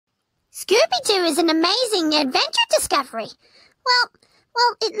Scooby-Doo is an amazing adventure discovery. Well,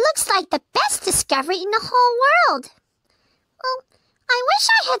 it looks like the best discovery in the whole world. Well, I wish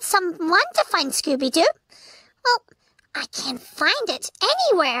I had someone to find Scooby-Doo. Well, I can't find it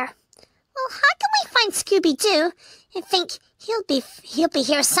anywhere. Well, how can we find Scooby-Doo and think he'll be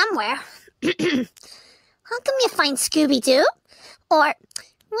here somewhere? How can we find Scooby-Doo? Or,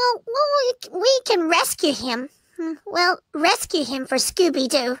 well, we can rescue him. Well, rescue him for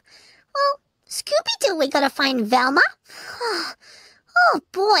Scooby-Doo. Well, Scooby-Doo, we gotta find Velma. Oh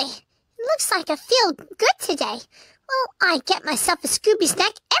boy, it looks like I feel good today. Well, I get myself a Scooby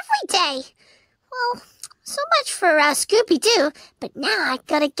snack every day. Well, so much for Scooby-Doo, but now I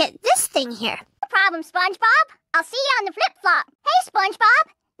gotta get this thing here. No problem, SpongeBob. I'll see you on the flip-flop. Hey,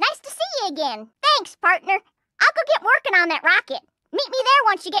 SpongeBob. Nice to see you again. Thanks, partner. I'll go get working on that rocket. Meet me there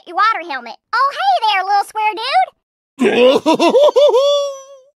once you get your water helmet. Oh, hey there, little square dude.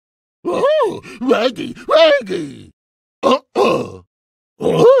 Oh, Raggy.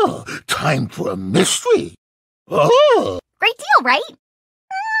 Time for a mystery. Great deal, right?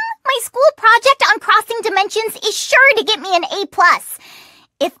 My school project on crossing dimensions is sure to get me an A+.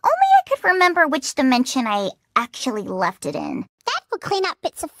 If only I could remember which dimension I actually left it in. That will clean up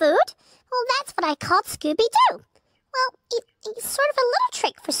bits of food. Well, that's what I called Scooby-Doo. Well, it's sort of a little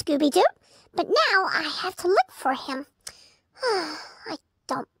trick for Scooby-Doo, but now I have to look for him. I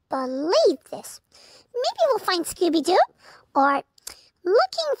don't believe this. Maybe we'll find Scooby-Doo, or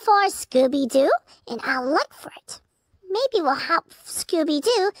looking for Scooby-Doo, and I'll look for it. Maybe we'll help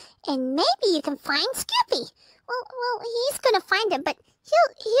Scooby-Doo, and maybe you can find Scooby. Well, he's gonna find him, but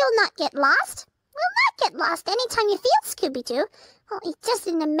he'll not get lost. We'll not get lost anytime you feel Scooby-Doo. Well, it's just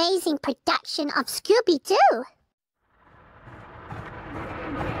an amazing production of Scooby-Doo.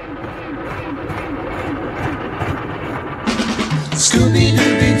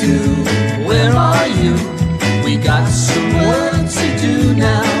 Scooby-Dooby-Doo, where are you? We got some work to do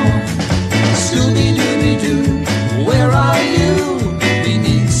now. Scooby-Dooby-Doo, where are you? We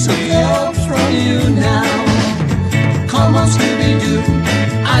need some help from you now. Come on, Scooby-Doo,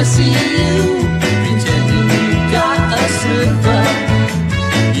 I see you, pretending you got a slipper.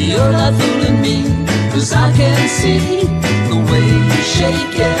 You're not fooling me, 'cause I can see the way you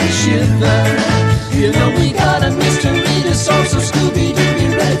shake and shiver. You know we got a mystery to solve, so Scooby-Doo, be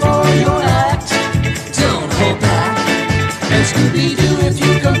ready for your act. Don't hold back. And Scooby-Doo, if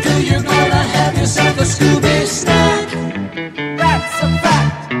you come through, you're gonna have yourself a Scooby snack. That's a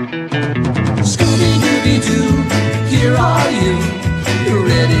fact. Scooby-Dooby-Doo, here are you. You're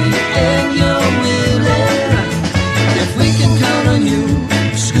ready and you're willing. If we can count on you,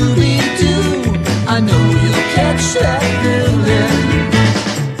 Scooby-Doo, I know you'll catch that villain.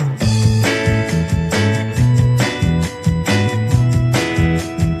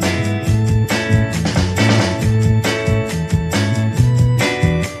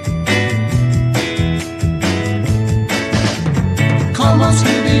 Come on,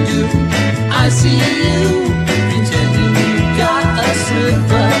 Scooby-Doo, I see you, pretending you got a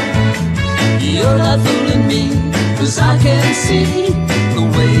slipper. You're not fooling me, 'cause I can see the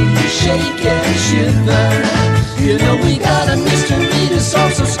way you shake and shiver.